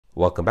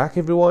Welcome back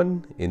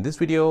everyone. In this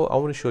video, I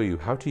want to show you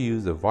how to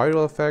use a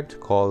viral effect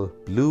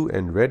called blue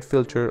and red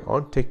filter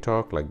on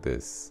TikTok like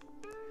this.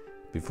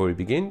 Before we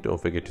begin,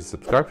 don't forget to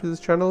subscribe to this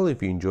channel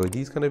if you enjoy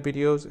these kind of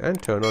videos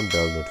and turn on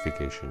bell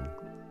notification.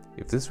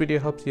 If this video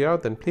helps you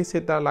out, then please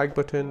hit that like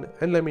button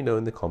and let me know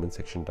in the comment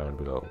section down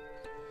below.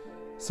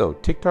 So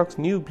TikTok's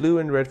new blue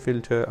and red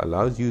filter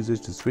allows users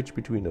to switch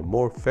between a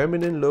more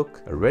feminine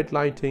look, a red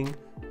lighting,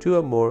 to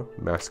a more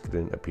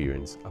masculine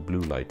appearance, a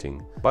blue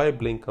lighting, by a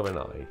blink of an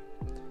eye.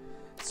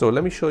 So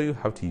let me show you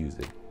how to use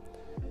it.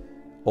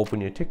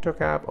 Open your TikTok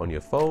app on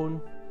your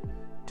phone,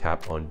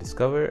 tap on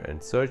Discover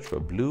and search for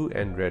blue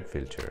and red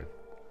filter.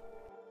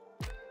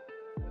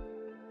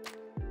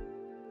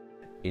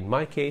 In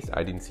my case,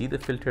 I didn't see the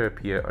filter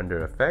appear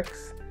under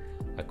effects.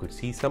 I could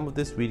see some of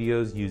these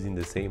videos using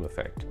the same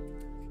effect.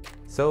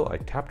 So I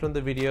tapped on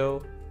the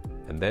video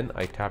and then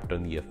I tapped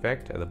on the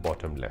effect at the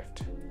bottom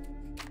left.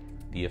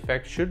 The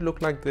effect should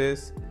look like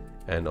this,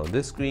 and on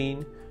this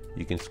screen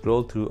you can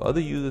scroll through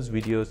other users'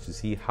 videos to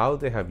see how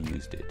they have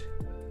used it.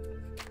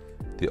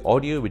 The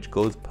audio which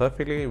goes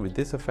perfectly with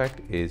this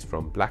effect is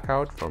from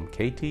Blackout from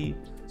KT,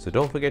 so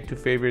don't forget to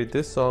favorite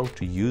this song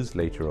to use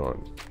later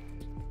on.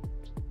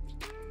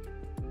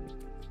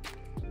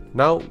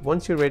 Now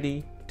once you're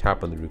ready,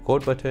 tap on the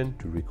record button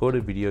to record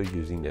a video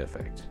using the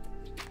effect.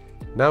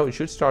 Now it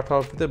should start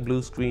off with a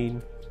blue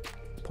screen.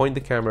 Point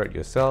the camera at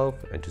yourself,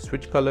 and to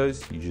switch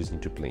colors you just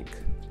need to blink.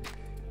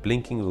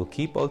 Blinking will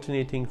keep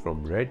alternating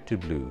from red to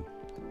blue.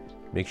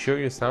 Make sure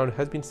your sound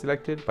has been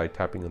selected by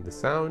tapping on the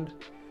sound.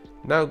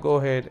 Now go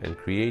ahead and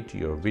create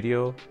your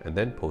video and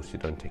then post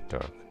it on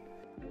TikTok.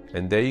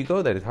 And there you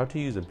go, that is how to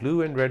use a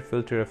blue and red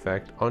filter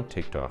effect on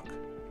TikTok.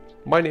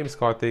 My name is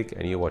Karthik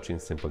and you're watching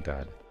Simple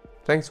Dad.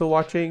 Thanks for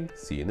watching,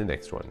 see you in the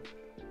next one.